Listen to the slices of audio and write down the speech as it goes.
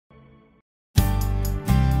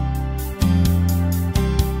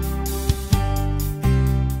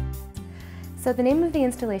So the name of the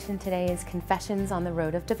installation today is Confessions on the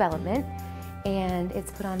Road of Development, and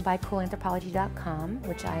it's put on by coolanthropology.com,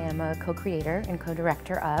 which I am a co-creator and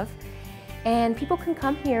co-director of. And people can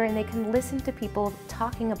come here and they can listen to people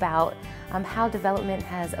talking about how development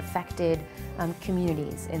has affected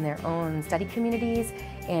communities in their own study communities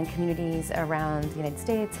and communities around the United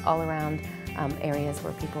States, all around areas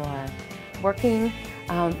where people are working.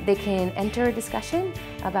 They can enter a discussion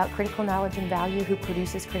about critical knowledge and value, who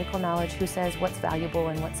produces critical knowledge, who says what's valuable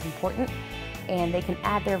and what's important, and they can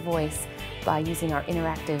add their voice by using our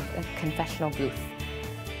interactive confessional booth.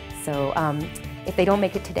 So if they don't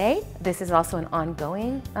make it today, this is also an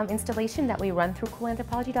ongoing installation that we run through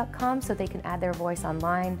coolanthropology.com, so they can add their voice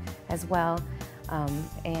online as well,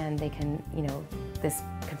 and they can, this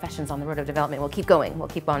Confessions on the Road of Development will keep going. We'll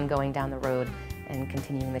keep on going down the road and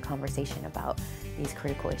continuing the conversation about these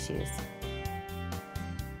critical issues.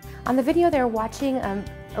 On the video, they're watching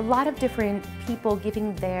a lot of different people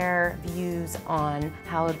giving their views on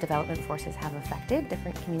how development forces have affected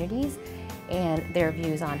different communities and their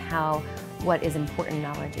views on how what is important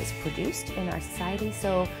knowledge is produced in our society.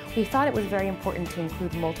 So we thought it was very important to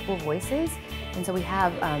include multiple voices, and so we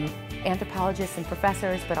have anthropologists and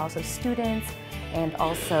professors, but also students and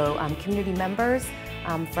also community members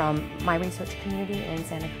from my research community in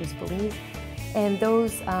Santa Cruz, Belize. And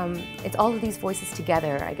those, it's all of these voices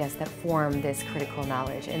together, I guess, that form this critical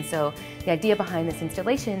knowledge. And so the idea behind this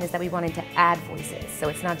installation is that we wanted to add voices. So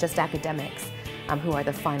it's not just academics who are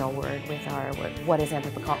the final word with our work. What is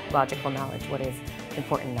anthropological knowledge? What is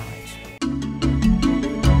important knowledge?